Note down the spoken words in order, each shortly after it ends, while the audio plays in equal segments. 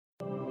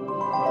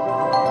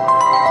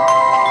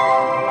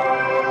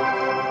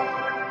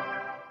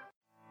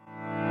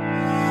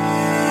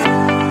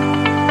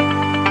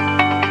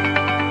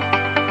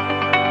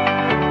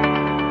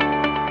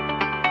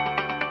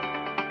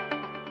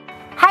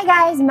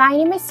my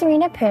name is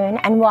Serena Poon,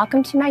 and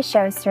welcome to my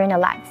show, Serena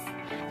Lives.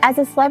 As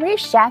a celebrity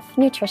chef,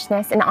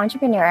 nutritionist, and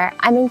entrepreneur,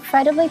 I'm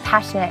incredibly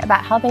passionate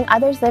about helping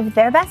others live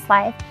their best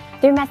life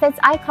through methods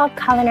I call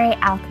culinary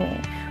alchemy,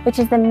 which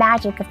is the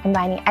magic of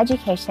combining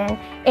education,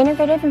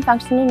 integrative and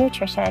functional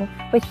nutrition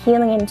with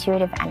healing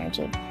intuitive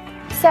energy.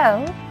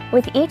 So,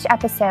 with each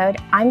episode,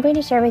 I'm going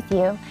to share with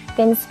you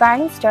the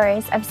inspiring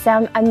stories of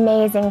some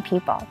amazing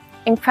people,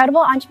 incredible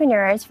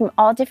entrepreneurs from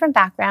all different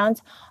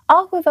backgrounds,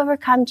 all who have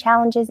overcome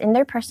challenges in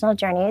their personal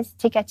journeys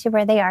to get to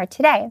where they are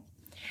today.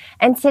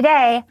 And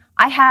today,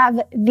 I have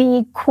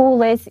the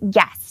coolest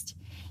guest.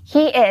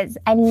 He is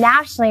a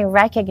nationally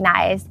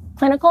recognized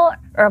clinical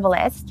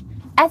herbalist,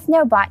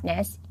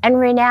 ethnobotanist, and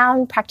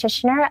renowned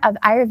practitioner of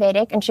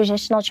Ayurvedic and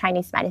traditional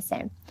Chinese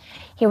medicine.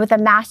 He, with a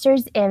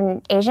master's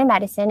in Asian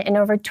medicine and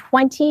over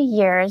 20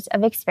 years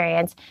of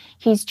experience,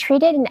 he's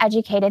treated and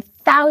educated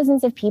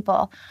thousands of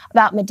people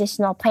about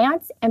medicinal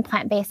plants and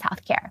plant-based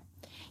healthcare.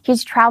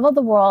 He's traveled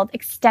the world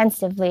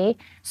extensively,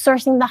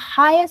 sourcing the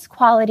highest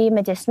quality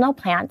medicinal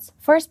plants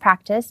for his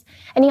practice,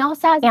 and he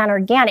also has an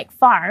organic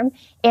farm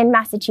in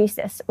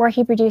Massachusetts where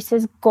he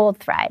produces Gold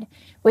Thread,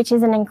 which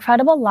is an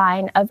incredible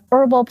line of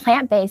herbal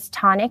plant-based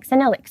tonics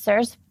and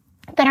elixirs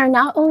that are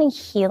not only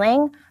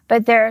healing,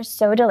 but they're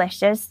so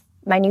delicious,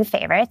 my new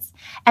favorites,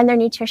 and they're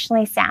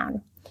nutritionally sound.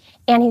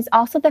 And he's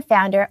also the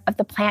founder of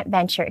the Plant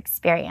Venture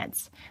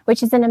Experience,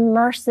 which is an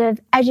immersive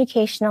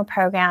educational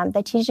program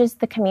that teaches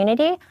the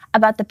community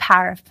about the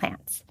power of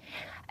plants.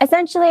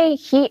 Essentially,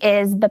 he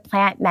is the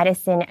plant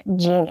medicine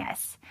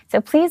genius. So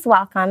please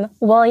welcome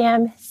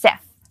William Siff.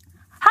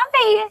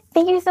 Hi,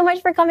 thank you so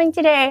much for coming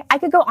today. I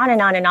could go on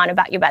and on and on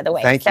about you, by the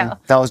way. Thank you.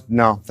 That was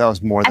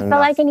more than enough. I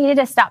felt like I needed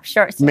to stop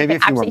short so Maybe we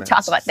can actually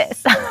talk about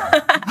this.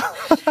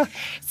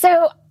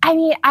 So,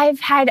 I've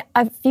had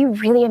a few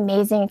really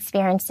amazing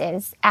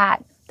experiences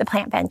at the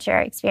Plant Venture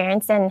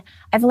Experience, and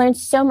I've learned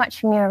so much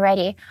from you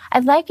already.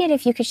 I'd like it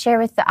if you could share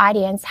with the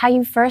audience how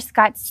you first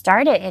got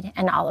started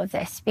in all of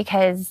this,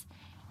 because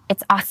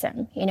it's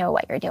awesome,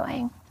 what you're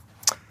doing.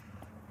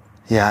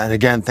 Yeah, and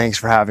again, thanks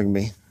for having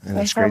me. And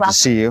it's great to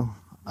see you.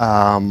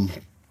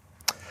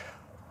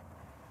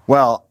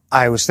 Well,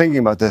 I was thinking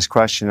about this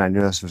question. I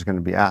knew this was going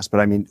to be asked, but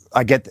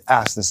I get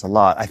asked this a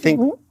lot. I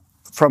think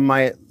from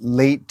my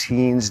late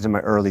teens to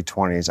my early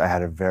 20s, I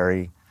had a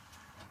very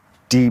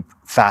deep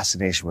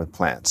fascination with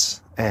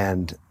plants.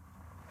 And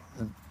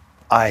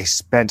I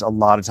spent a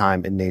lot of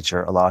time in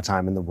nature, a lot of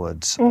time in the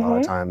woods, a lot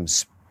of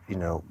times,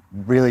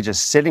 really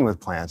just sitting with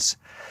plants.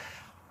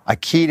 I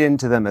keyed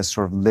into them as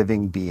sort of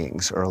living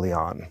beings early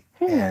on.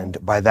 And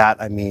by that,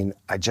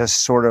 I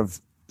just sort of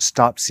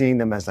stopped seeing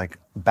them as like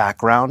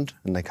background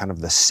and like kind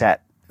of the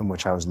set in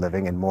which I was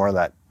living, and more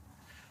that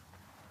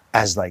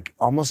as like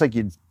almost like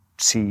you'd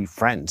see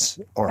friends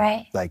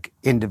or like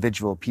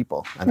individual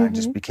people. And I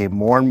just became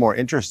more and more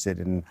interested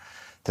in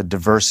the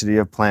diversity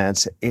of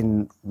plants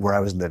in where I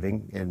was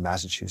living in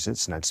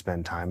Massachusetts, and I'd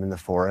spend time in the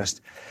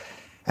forest.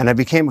 And I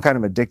became kind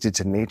of addicted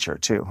to nature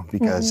too,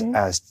 because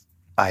as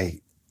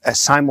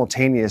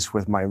simultaneous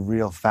with my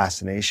real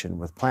fascination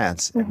with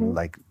plants and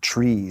like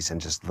trees and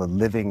just the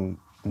living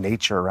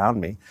nature around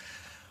me,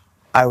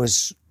 I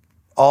was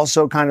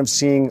also kind of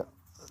seeing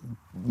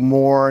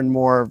more and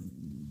more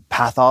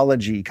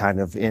pathology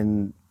kind of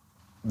in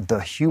the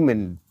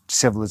human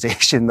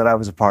civilization that I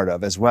was a part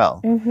of as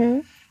well.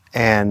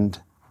 And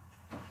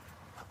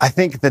I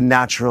think the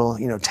natural,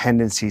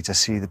 tendency to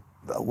see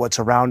what's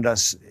around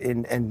us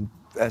and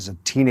as a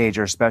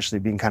teenager, especially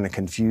being kind of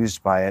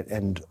confused by it,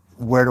 and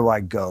where do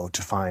I go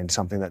to find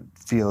something that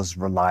feels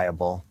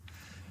reliable,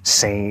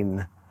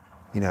 sane,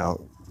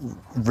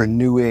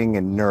 renewing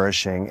and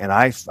nourishing. And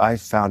I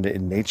found it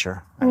in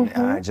nature. And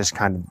I just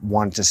kind of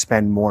wanted to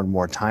spend more and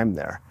more time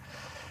there.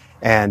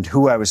 And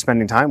who I was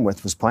spending time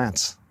with was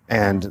plants.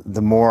 And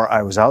the more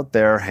I was out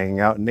there hanging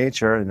out in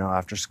nature,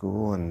 after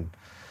school and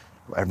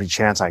every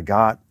chance I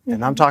got,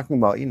 and I'm talking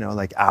about,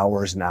 like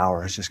hours and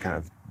hours, just kind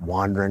of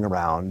wandering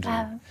around.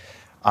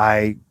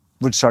 I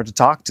would start to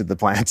talk to the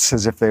plants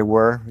as if they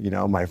were,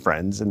 my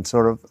friends. And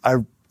sort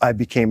of, I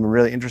became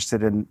really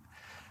interested in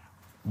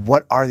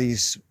what are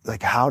these,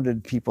 like, how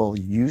did people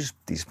use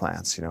these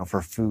plants,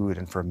 for food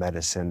and for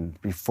medicine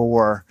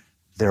before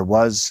there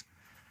was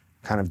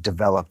kind of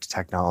developed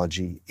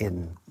technology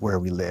in where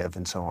we live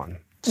and so on.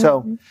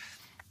 So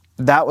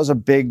that was a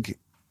big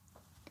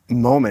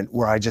moment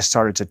where I just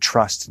started to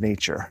trust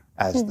nature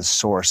as the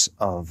source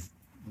of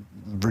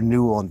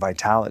renewal and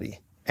vitality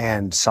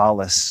and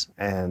solace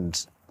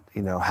and,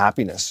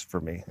 happiness for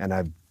me.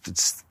 And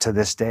it's, to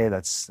this day,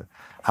 that's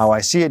how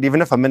I see it.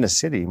 Even if I'm in a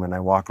city, when I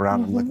walk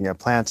around and looking at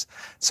plants,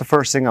 it's the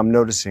first thing I'm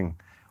noticing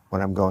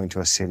when I'm going to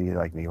a city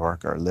like New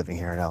York or living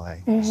here in LA.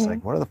 It's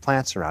like, what are the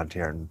plants around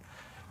here? And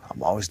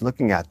I'm always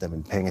looking at them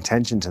and paying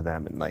attention to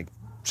them and like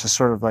just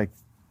sort of like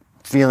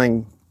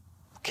feeling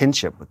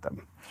kinship with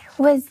them.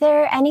 Was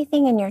there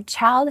anything in your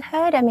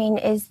childhood?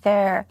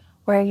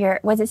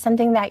 Was it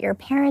something that your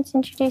parents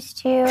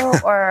introduced you,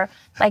 or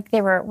like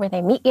were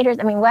they meat eaters?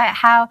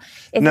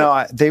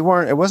 They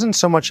weren't. It wasn't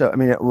so much.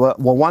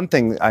 One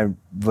thing, I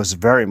was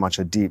very much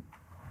a deep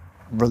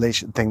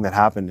relation thing that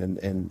happened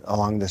in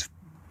along this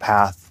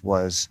path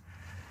was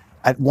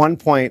at one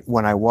point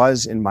when I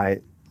was in my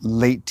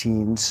late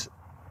teens,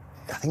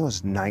 I think it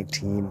was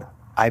 19,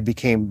 I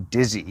became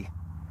dizzy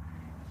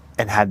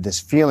and had this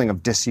feeling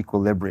of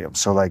disequilibrium.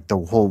 So like the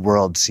whole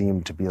world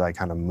seemed to be like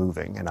kind of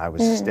moving and I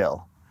was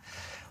still.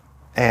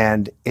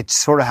 And it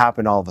sort of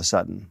happened all of a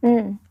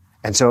sudden.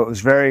 And so it was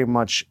very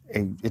much,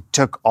 it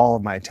took all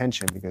of my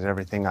attention because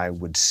everything I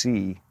would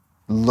see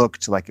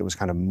looked like it was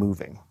kind of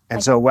moving. And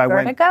like so I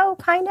went... Vertigo,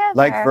 kind of?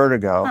 Like or?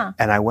 vertigo.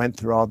 And I went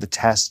through all the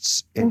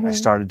tests. And I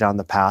started down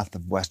the path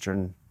of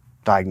Western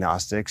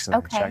diagnostics. And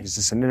I checked, is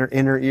this an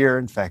inner ear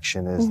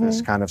infection? Is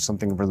this kind of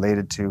something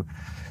related to,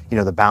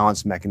 the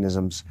balance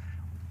mechanisms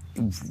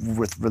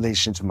with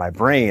relation to my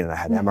brain? And I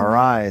had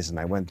MRIs, and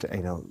I went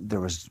to, there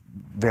was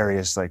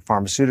various like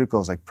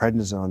pharmaceuticals like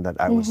prednisone that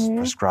I was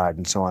prescribed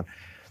and so on.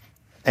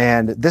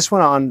 And this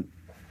went on,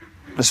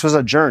 this was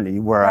a journey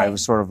where I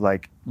was sort of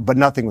like, but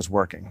nothing was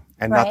working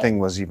and nothing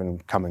was even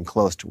coming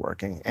close to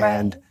working.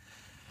 And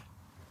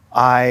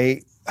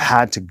I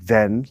had to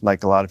then,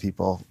 like a lot of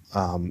people,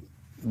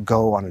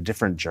 go on a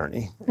different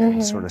journey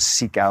and sort of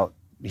seek out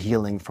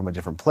healing from a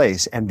different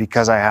place. And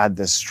because I had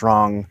this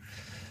strong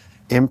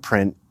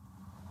imprint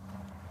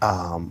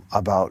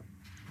about,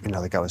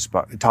 like I was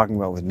talking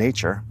about with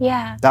nature,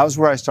 that was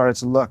where I started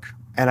to look.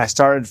 And I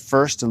started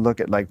first to look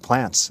at like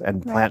plants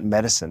and plant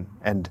medicine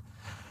and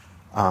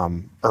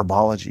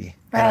herbology.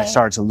 And I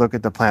started to look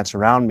at the plants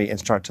around me and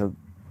start to,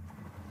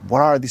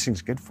 what are these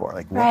things good for?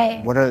 Like,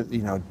 what are,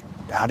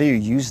 how do you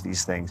use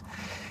these things?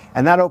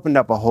 And that opened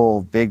up a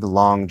whole big,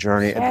 long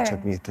journey. And it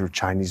took me through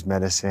Chinese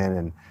medicine.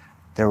 And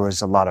there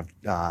was a lot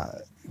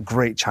of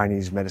great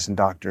Chinese medicine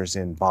doctors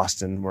in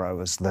Boston where I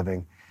was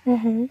living,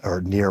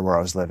 or near where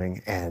I was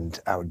living. And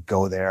I would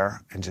go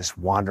there and just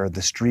wander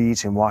the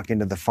streets and walk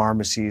into the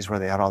pharmacies where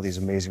they had all these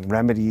amazing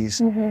remedies.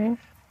 And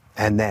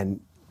then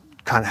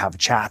kind of have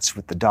chats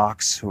with the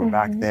docs who were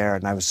back there.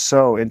 And I was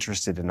so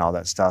interested in all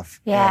that stuff.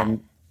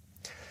 And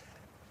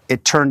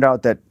it turned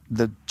out that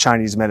the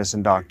Chinese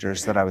medicine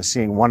doctors that I was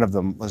seeing, one of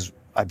them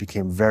I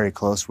became very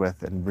close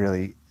with and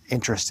really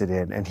interested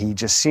in. And he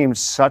just seemed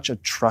such a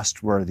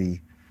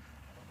trustworthy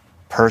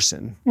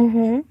person.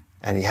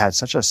 And he had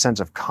such a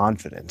sense of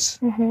confidence.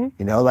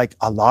 Like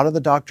a lot of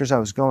the doctors I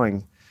was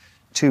going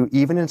to,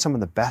 even in some of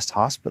the best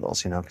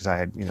hospitals, because I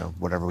had,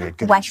 whatever, we had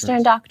good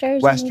Western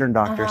doctors? Western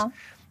doctors.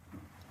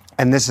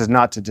 And this is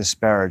not to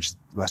disparage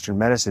Western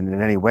medicine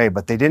in any way,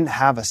 but they didn't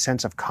have a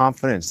sense of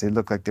confidence. They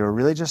looked like they were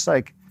really just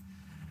like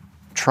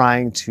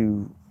trying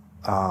to,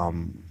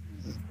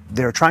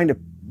 they were trying to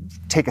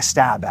take a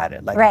stab at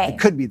it. Like, it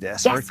could be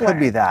this, or it could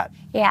be that.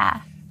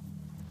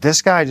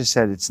 This guy just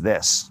said, it's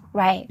this.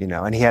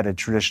 And he had a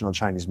traditional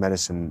Chinese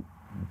medicine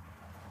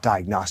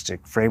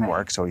diagnostic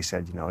framework. So he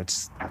said,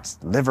 it's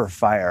liver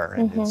fire,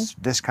 and it's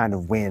this kind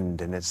of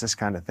wind, and it's this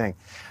kind of thing.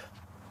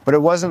 But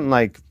it wasn't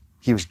like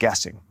he was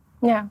guessing.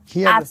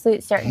 He had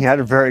absolute certainty. He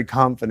had a very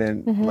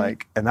confident,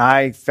 and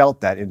I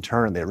felt that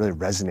internally. It really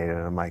resonated.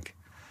 And I'm like,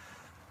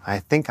 I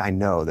think I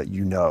know that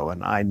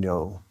and I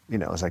know,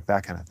 it was like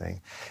that kind of thing.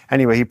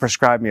 Anyway, he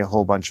prescribed me a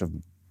whole bunch of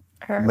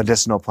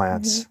medicinal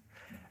plants,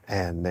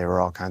 and they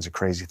were all kinds of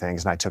crazy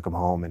things. And I took them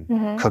home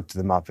and cooked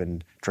them up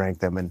and drank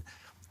them. And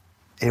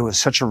it was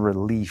such a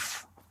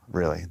relief,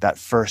 really, that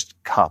first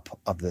cup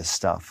of this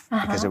stuff,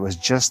 because it was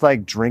just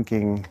like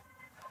drinking,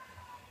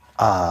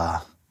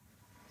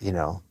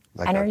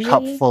 like energy. A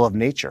cup full of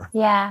nature.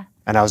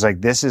 And I was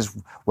like, this is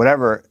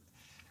whatever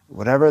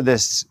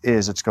this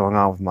is that's going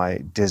on with my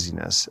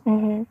dizziness,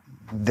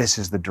 this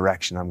is the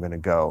direction I'm going to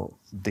go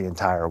the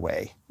entire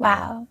way.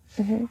 Wow.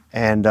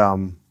 And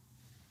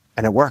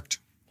it worked.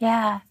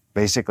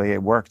 Basically,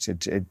 it worked.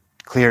 It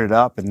cleared it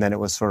up, and then it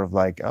was sort of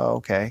like, oh,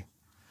 okay.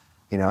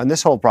 And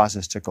this whole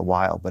process took a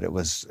while, but it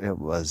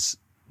was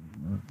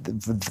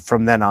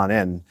from then on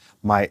in,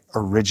 my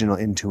original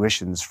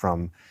intuitions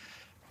from,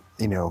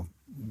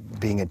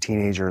 being a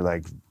teenager,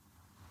 like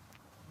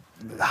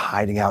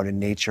hiding out in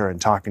nature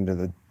and talking to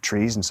the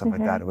trees and stuff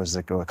like that. It was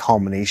like a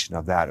culmination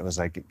of that. It was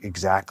like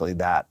exactly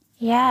that.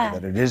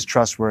 That it is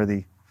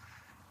trustworthy.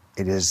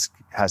 It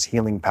has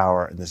healing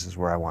power, and this is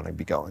where I want to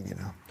be going,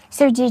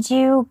 So did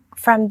you,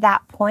 from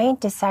that point,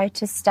 decide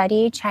to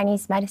study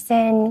Chinese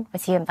medicine?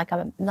 Was he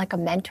like a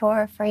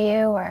mentor for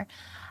you, or?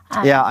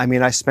 Yeah, I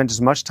mean, I spent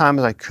as much time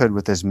as I could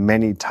with as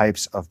many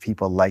types of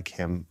people like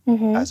him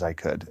as I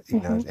could,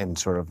 and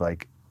sort of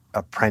like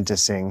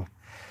apprenticing,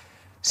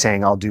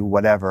 saying, I'll do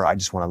whatever. I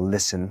just want to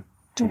listen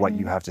to what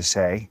you have to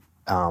say.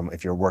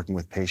 If you're working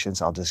with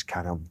patients, I'll just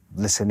kind of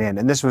listen in.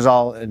 And this was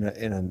all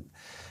in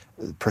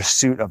a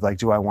pursuit of like,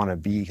 do I want to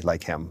be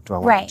like him? Do I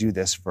want to do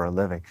this for a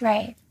living?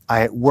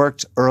 I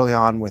worked early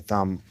on with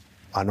an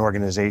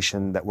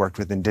organization that worked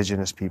with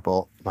indigenous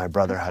people. My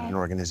brother had an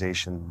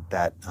organization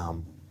that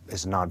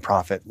is a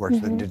nonprofit, works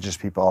with indigenous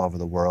people all over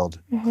the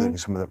world, including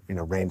some of the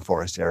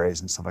rainforest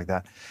areas and stuff like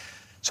that.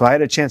 So I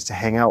had a chance to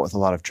hang out with a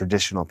lot of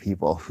traditional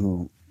people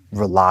who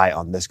rely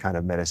on this kind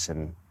of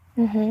medicine,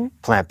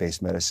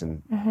 plant-based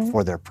medicine,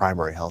 for their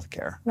primary health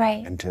care.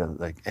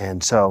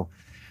 And so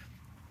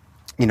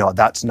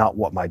that's not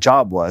what my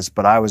job was,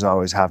 but I was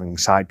always having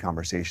side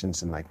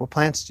conversations and like, what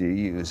plants do you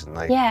use? And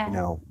like,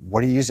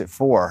 what do you use it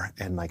for?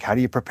 And like, how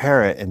do you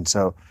prepare it? And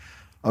so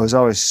I was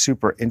always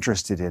super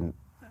interested in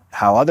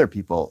how other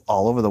people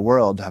all over the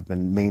world have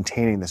been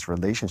maintaining this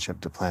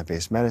relationship to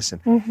plant-based medicine.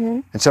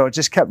 Mm-hmm. And so it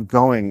just kept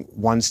going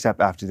one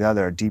step after the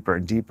other, deeper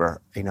and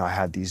deeper. I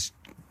had these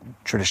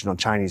traditional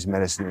Chinese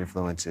medicine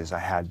influences. I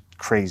had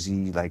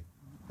crazy like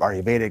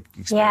Ayurvedic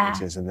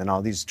experiences, and then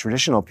all these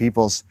traditional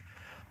peoples.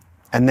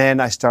 And then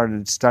I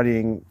started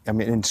studying,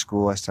 in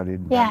school I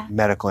studied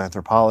medical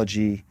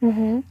anthropology.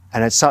 Mm-hmm.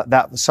 And at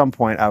some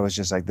point I was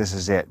just like, this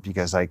is it.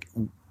 Because like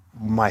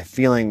my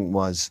feeling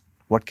was,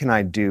 what can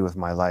I do with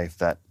my life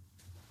that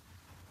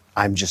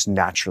I'm just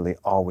naturally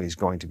always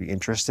going to be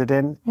interested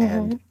in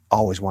and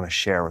always want to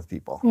share with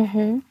people?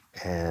 Mm-hmm.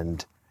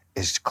 And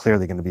is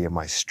clearly going to be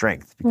my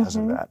strength because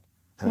of that.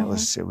 And it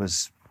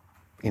was,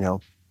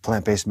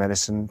 plant-based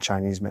medicine,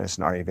 Chinese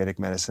medicine, Ayurvedic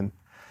medicine,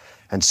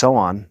 and so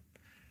on.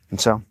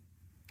 And so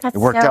it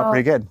worked out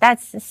pretty good.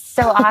 That's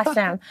so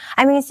awesome.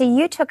 So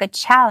you took a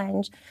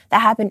challenge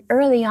that happened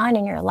early on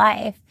in your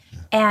life,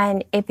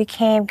 and it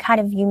became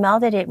you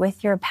melded it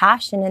with your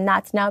passion, and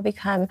that's now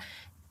become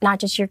not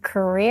just your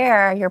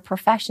career, your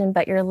profession,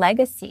 but your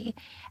legacy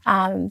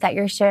that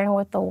you're sharing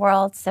with the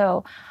world.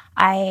 So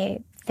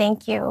I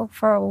thank you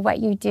for what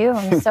you do.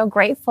 I'm so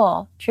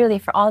grateful, truly,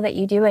 for all that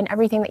you do and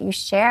everything that you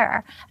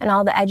share and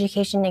all the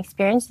education and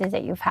experiences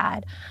that you've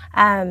had.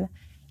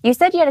 You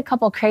said you had a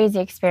couple crazy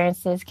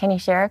experiences. Can you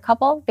share a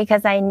couple?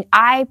 Because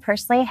I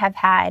personally have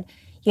had,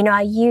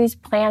 I use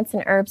plants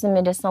and herbs and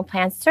medicinal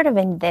plants sort of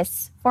in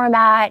this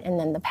format and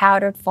then the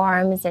powdered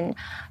forms.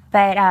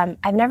 But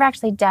I've never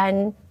actually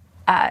done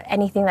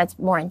anything that's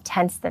more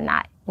intense than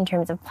that in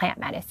terms of plant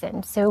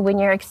medicine. So when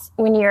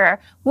you're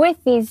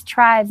with these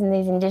tribes and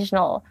these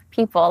indigenous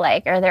people,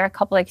 are there a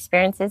couple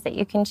experiences that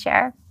you can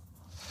share?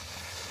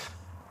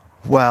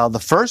 Well, the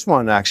first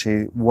one,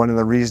 actually, one of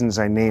the reasons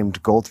I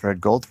named Gold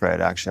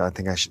Thread, actually, I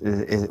think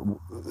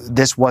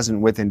this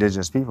wasn't with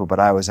indigenous people, but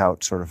I was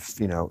out sort of,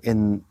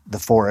 in the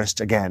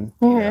forest again,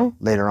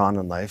 later on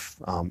in life,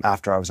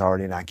 after I was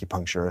already an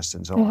acupuncturist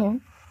and so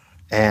on.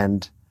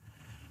 And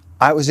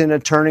I was in a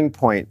turning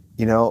point,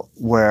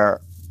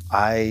 where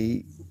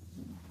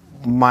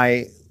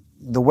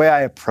the way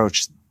I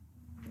approach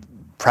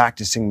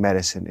practicing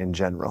medicine in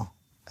general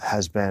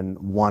has been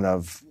one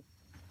of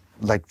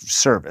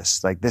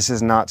service. This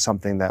is not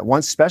something that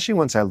especially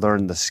once I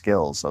learned the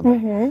skills of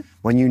it,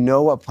 when you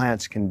know what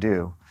plants can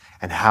do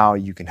and how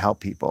you can help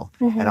people,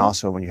 and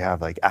also when you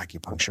have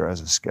acupuncture as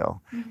a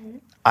skill.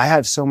 I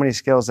have so many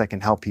skills that can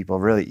help people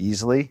really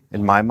easily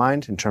in my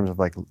mind, in terms of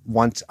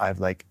once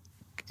I've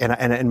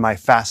and my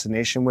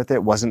fascination with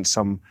it wasn't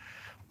some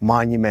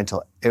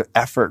monumental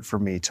effort for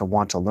me to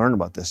want to learn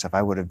about this stuff.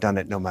 I would have done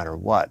it no matter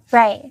what.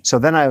 Right. So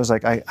then I was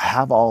like, I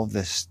have all of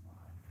this,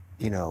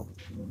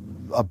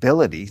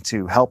 ability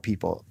to help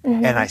people.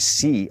 And I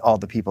see all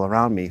the people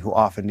around me who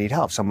often need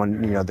help.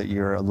 Someone, that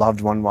your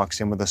loved one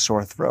walks in with a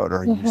sore throat,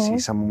 or you see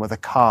someone with a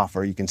cough,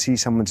 or you can see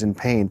someone's in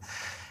pain.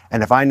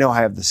 And if I know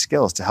I have the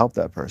skills to help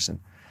that person,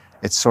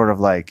 it's sort of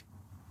like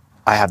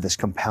I have this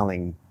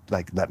compelling,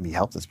 let me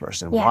help this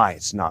person. Yeah. Why?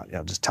 It's not,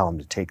 just tell them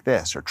to take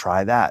this or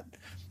try that,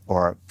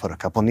 or put a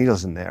couple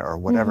needles in there, or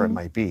whatever it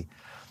might be.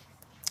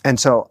 And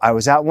so I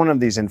was at one of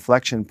these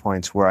inflection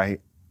points where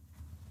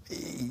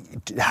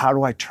how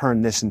do I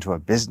turn this into a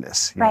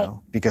business? You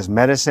know? Because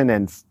medicine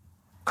and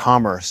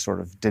commerce sort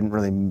of didn't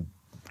really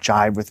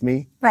jive with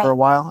me for a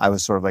while. I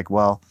was sort of like,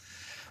 well,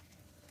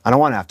 I don't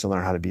want to have to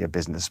learn how to be a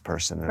business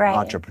person, an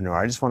entrepreneur.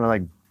 I just want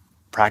to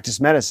practice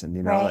medicine,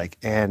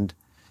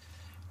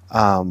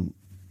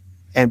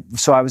 and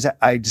so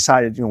I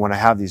decided, when I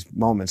have these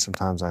moments,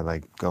 sometimes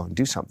I go and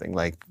do something,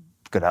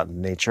 get out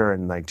in nature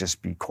and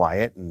just be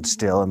quiet and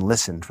still and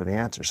listen for the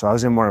answer. So I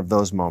was in one of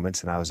those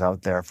moments, and I was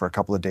out there for a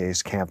couple of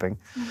days camping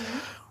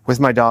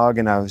with my dog,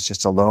 and I was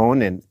just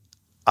alone, and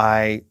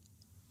I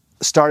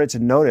started to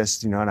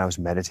notice, and I was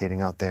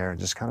meditating out there and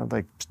just kind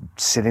of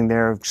sitting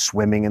there,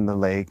 swimming in the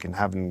lake and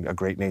having a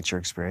great nature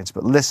experience,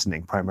 but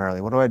listening primarily.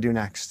 What do I do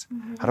next?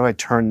 How do I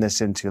turn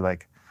this into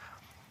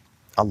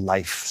a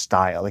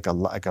lifestyle,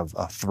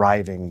 a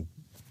thriving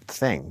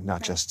thing,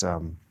 not just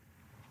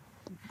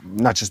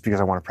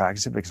because I want to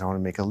practice it, because I want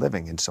to make a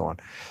living and so on,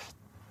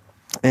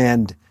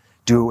 and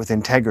do it with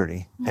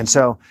integrity. And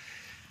so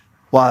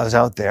while I was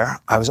out there,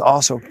 I was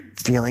also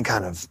feeling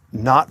kind of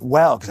not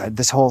well, because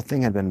this whole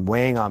thing had been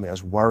weighing on me. I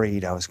was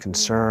worried, I was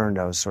concerned,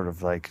 I was sort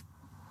of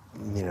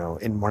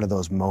in one of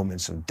those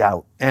moments of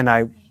doubt. And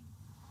I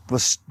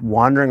was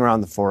wandering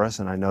around the forest,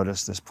 and I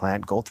noticed this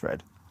plant, Gold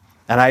Thread.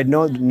 And I had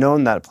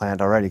known that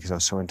plant already because I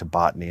was so into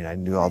botany, and I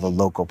knew all the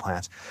local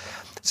plants.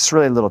 It's a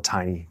really little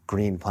tiny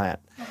green plant.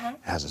 It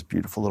has this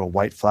beautiful little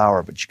white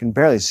flower, but you can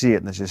barely see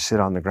it unless you sit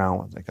on the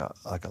ground with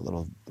a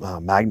little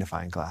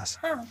magnifying glass.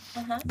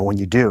 But when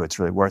you do, it's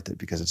really worth it,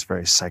 because it's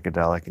very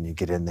psychedelic, and you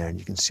get in there and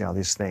you can see all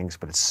these things,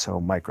 but it's so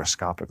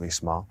microscopically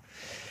small.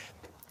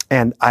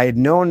 And I had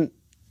known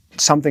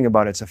something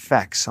about its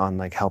effects on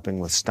like helping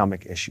with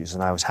stomach issues.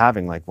 And I was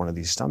having like one of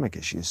these stomach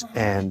issues.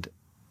 And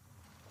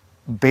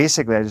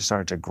basically I just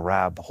started to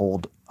grab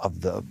hold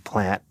of the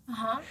plant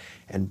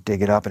and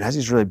dig it up. It has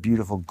these really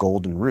beautiful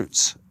golden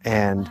roots.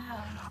 And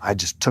I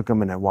just took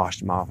them and I washed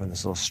them off in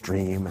this little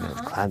stream and it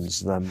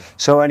cleansed them.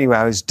 So anyway,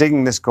 I was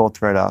digging this gold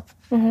thread up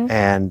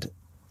and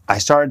I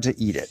started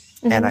to eat it.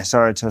 And I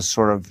started to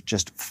sort of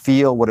just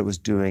feel what it was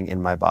doing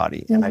in my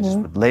body. And I just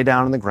would lay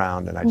down on the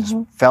ground and I just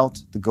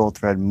felt the gold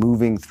thread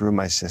moving through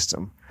my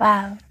system.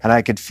 Wow. And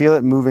I could feel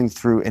it moving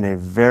through in a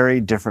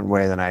very different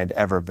way than I had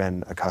ever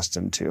been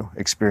accustomed to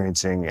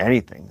experiencing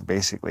anything,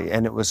 basically.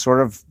 And it was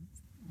sort of,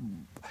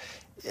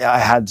 I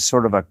had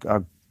sort of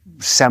a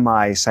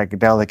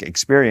semi-psychedelic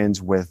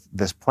experience with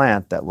this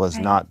plant that was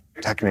not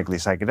technically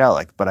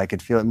psychedelic, but I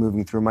could feel it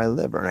moving through my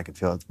liver and I could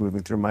feel it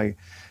moving through my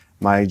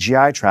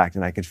GI tract,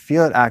 and I could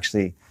feel it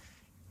actually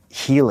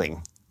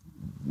healing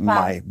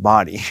my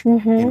body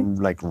in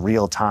like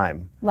real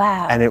time.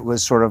 Wow. And it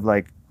was sort of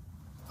like,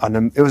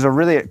 it was a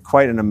really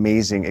quite an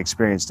amazing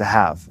experience to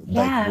have,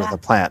 like with a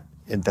plant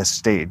at this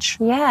stage.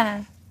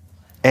 Yeah.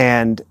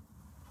 And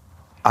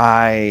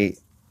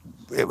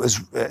it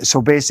was,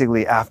 so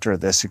basically after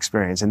this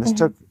experience, and this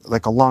took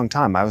like a long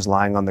time, I was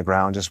lying on the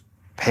ground just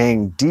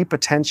paying deep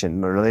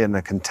attention, really in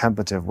a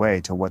contemplative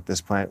way, to what this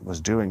plant was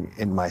doing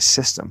in my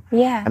system.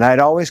 Yeah. And I'd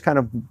always kind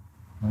of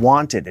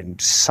wanted and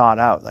sought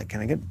out, like,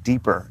 can I get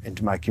deeper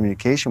into my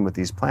communication with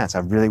these plants? I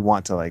really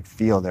want to like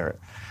feel their,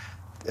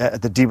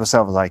 at the deepest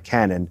level I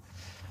can.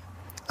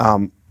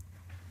 And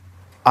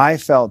I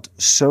felt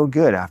so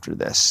good after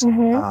this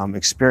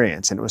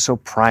experience, and it was so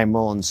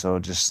primal and so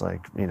just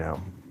like, you know,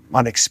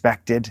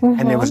 unexpected.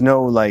 And there was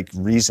no like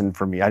reason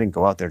for me. I didn't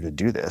go out there to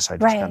do this. I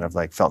just kind of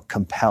like felt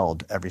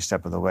compelled every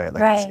step of the way,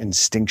 like this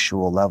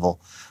instinctual level,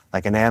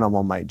 like an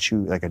animal might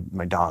chew, like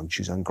my dog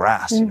chews on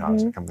grass. You know, I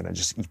was like, I'm going to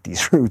just eat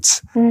these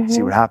roots,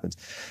 see what happens.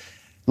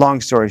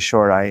 Long story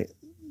short, I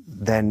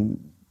then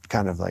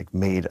kind of like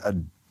made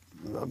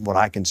what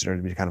I consider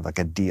to be kind of like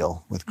a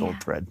deal with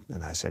Gold Thread.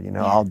 And I said, you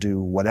know, I'll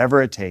do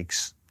whatever it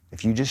takes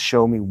if you just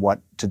show me what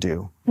to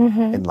do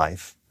in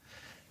life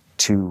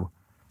to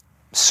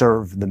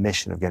serve the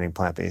mission of getting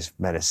plant-based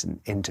medicine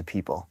into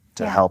people,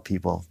 to help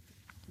people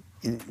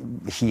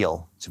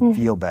heal, to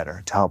feel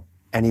better, to help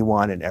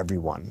anyone and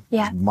everyone,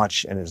 as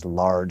much and as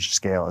large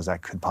scale as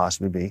that could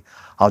possibly be.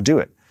 I'll do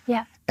it.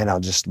 Yeah. And I'll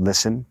just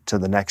listen to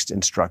the next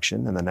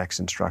instruction and the next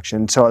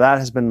instruction. So that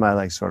has been my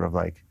like sort of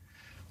like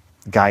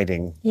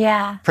guiding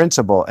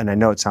principle. And I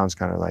know it sounds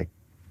kind of like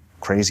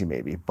crazy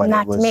maybe, but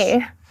not it was to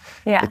me.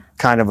 It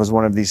kind of was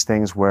one of these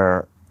things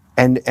where,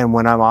 and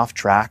when I'm off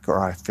track or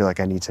I feel like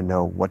I need to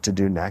know what to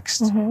do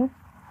next,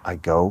 I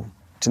go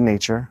to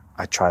nature,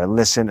 I try to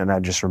listen, and I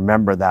just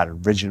remember that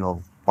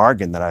original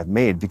bargain that I've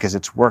made, because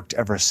it's worked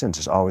ever since.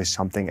 There's always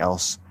something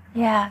else.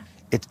 Yeah.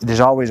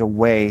 There's always a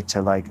way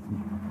to like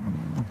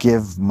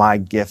give my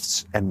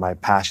gifts and my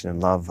passion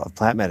and love of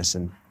plant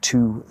medicine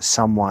to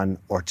someone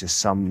or to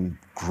some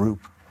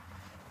group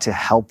to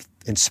help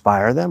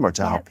inspire them or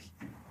to help,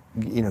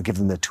 you know, give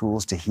them the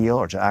tools to heal,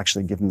 or to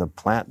actually give them the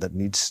plant that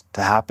needs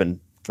to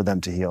happen for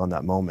them to heal in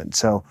that moment.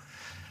 So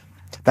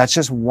that's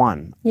just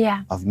one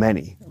of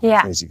many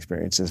crazy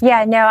experiences.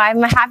 Yeah, no,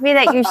 I'm happy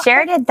that you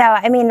shared it though.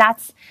 I mean,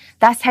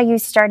 that's how you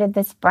started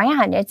this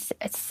brand. It's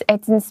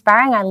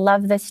inspiring. I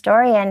love the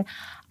story, and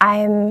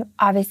I'm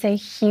obviously a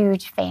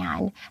huge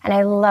fan, and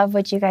I love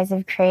what you guys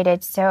have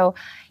created. So,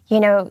 you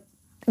know,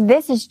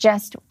 this is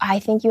just, I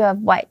think you have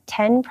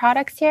 10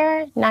 products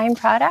here? 9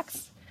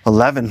 products?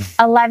 11.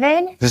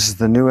 11? This is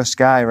the newest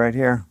guy right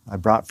here I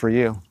brought for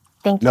you.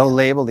 Thank you. No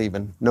label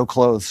even, no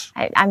clothes.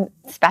 I'm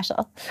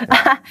special.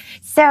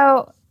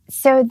 So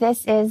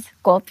this is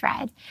Gold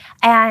Thread.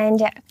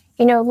 And,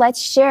 you know,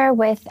 let's share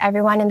with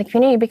everyone in the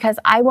community, because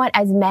I want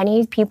as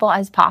many people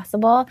as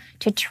possible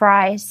to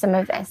try some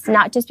of this.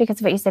 Not just because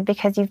of what you said,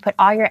 because you've put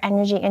all your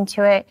energy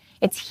into it.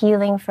 It's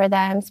healing for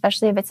them,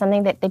 especially if it's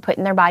something that they put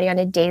in their body on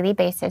a daily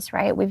basis,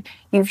 right?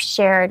 You've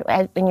shared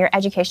in your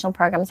educational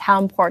programs how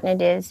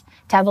important it is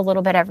to have a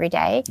little bit every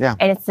day. Yeah.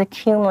 And it's the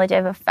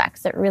cumulative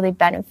effects that really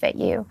benefit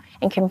you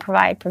and can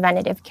provide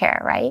preventative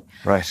care, right?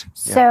 Right.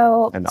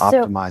 So and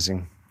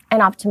optimizing.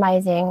 And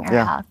optimizing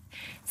our health.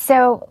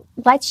 So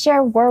let's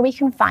share where we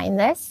can find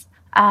this.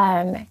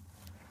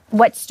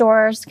 What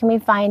stores can we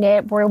find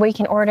it? Where we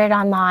can order it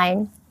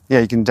online? Yeah,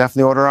 you can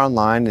definitely order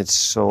online. It's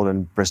sold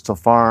in Bristol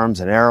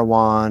Farms and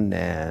Erewhon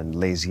and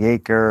Lazy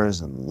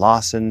Acres and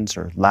Lawson's,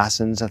 or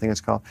Lasson's, I think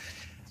it's called.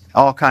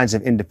 All kinds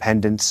of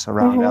independents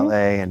around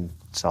LA, and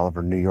it's all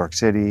over New York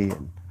City,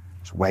 and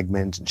there's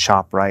Wegmans and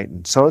ShopRite.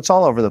 And so it's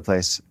all over the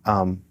place,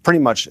 pretty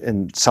much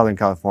in Southern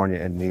California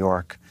and New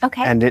York.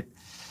 Okay. And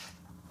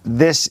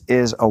this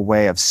is a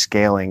way of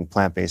scaling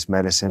plant-based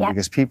medicine,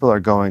 because people are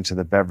going to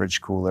the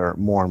beverage cooler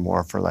more and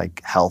more for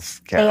like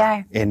health care. They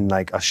are. In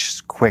like a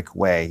quick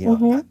way, you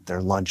know, at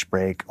their lunch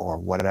break or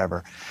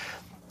whatever.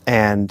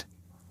 And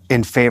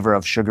in favor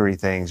of sugary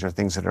things or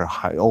things that are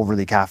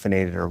overly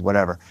caffeinated or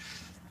whatever.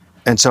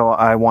 And so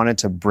I wanted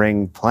to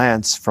bring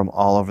plants from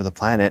all over the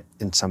planet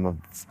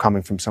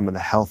coming from some of the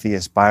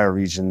healthiest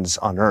bioregions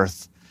on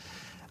Earth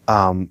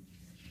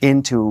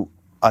into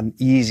an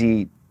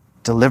easy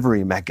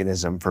delivery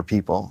mechanism for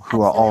people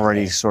who are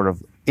already sort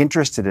of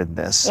interested in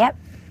this. Yep.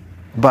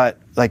 But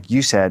like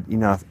you said,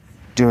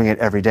 doing it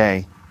every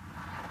day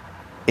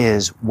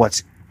is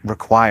what's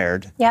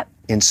required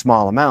in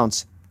small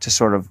amounts to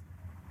sort of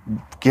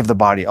give the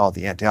body all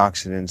the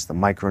antioxidants, the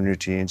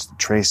micronutrients, the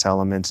trace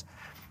elements,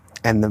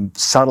 and the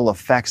subtle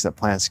effects that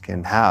plants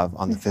can have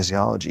on the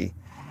physiology.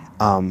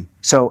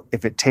 So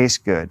if it tastes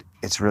good,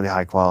 it's really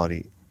high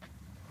quality.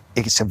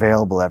 It's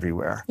available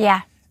everywhere.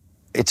 Yeah.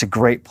 It's a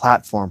great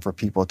platform for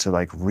people to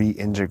like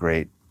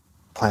reintegrate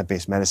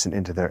plant-based medicine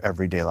into their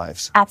everyday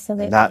lives.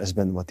 Absolutely. And that has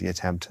been what the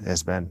attempt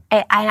has been.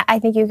 I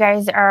think you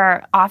guys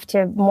are off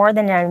to more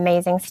than an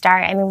amazing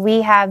start. I mean,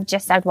 we have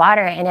Just Add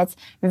Water, and it's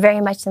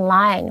very much in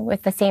line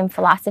with the same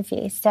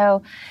philosophy.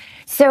 So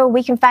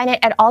we can find it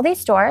at all these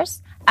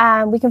stores.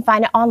 We can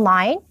find it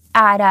online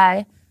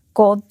at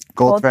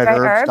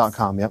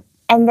goldthreadherbs.com. Yep.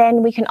 And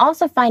then we can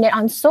also find it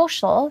on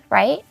social,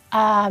 right?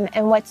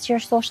 And what's your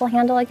social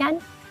handle again?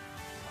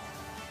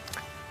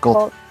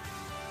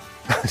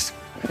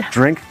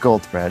 Drink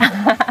Gold Thread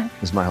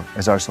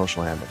is our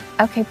social handle.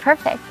 Okay,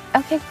 perfect.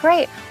 Okay,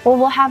 great. Well,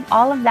 we'll have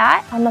all of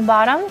that on the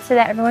bottom so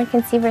that everyone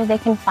can see where they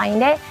can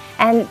find it.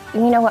 And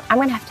you know what? I'm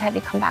going to have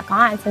you come back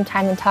on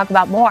sometime and talk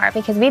about more,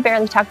 because we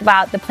barely talked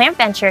about the Plant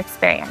Venture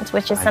experience,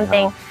 which is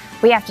something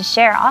we have to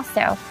share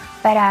also.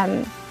 But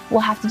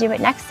we'll have to do it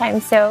next time.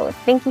 So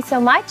thank you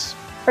so much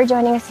for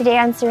joining us today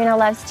on Serena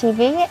Loves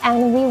TV,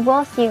 and we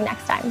will see you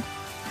next time.